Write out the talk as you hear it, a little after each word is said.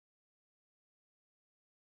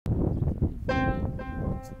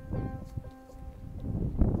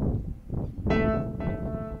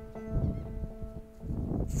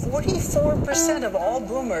"44% of all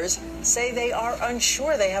boomers say they are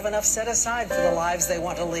unsure they have enough set aside for the lives they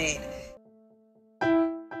want to lead."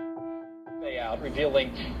 Out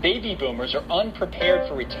revealing baby boomers are unprepared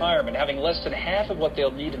for retirement, having less than half of what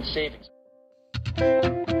they'll need in savings.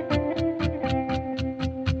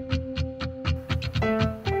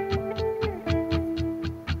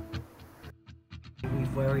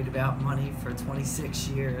 We've worried about money for 26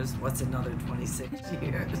 years. What's another 26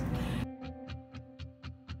 years?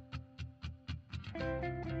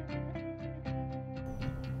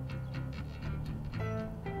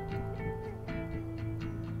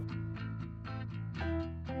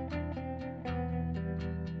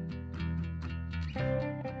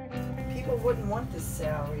 People wouldn't want this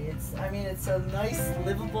salary. I mean, it's a nice,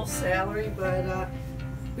 livable salary, but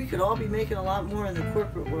we could all be making a lot more in the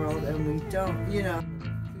corporate world, and we don't, you know.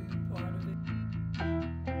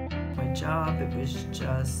 My job, it was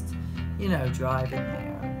just, you know, driving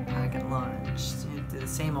there, packing lunch, do the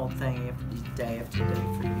same old thing day after day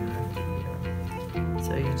for year after year.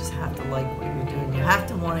 So you just have to like what you're doing. You have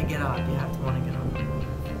to want to get up. You have to want to get up.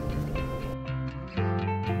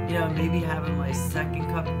 You know, maybe having my second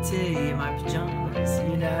cup of tea in my pajamas,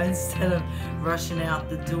 you know, instead of rushing out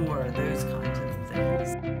the door, those kinds of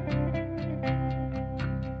things.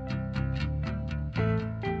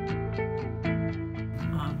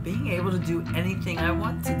 Being able to do anything I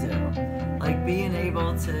want to do, like being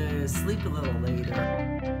able to sleep a little later.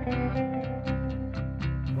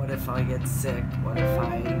 What if I get sick? What if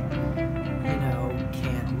I, you know,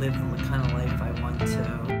 can't live the kind of life I want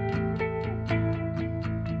to?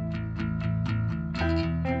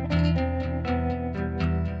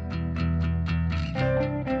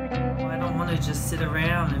 Just sit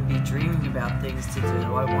around and be dreaming about things to do.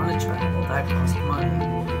 I want to travel. That costs money.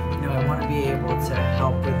 You know, I want to be able to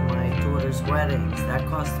help with my daughter's weddings. That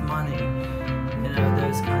costs money.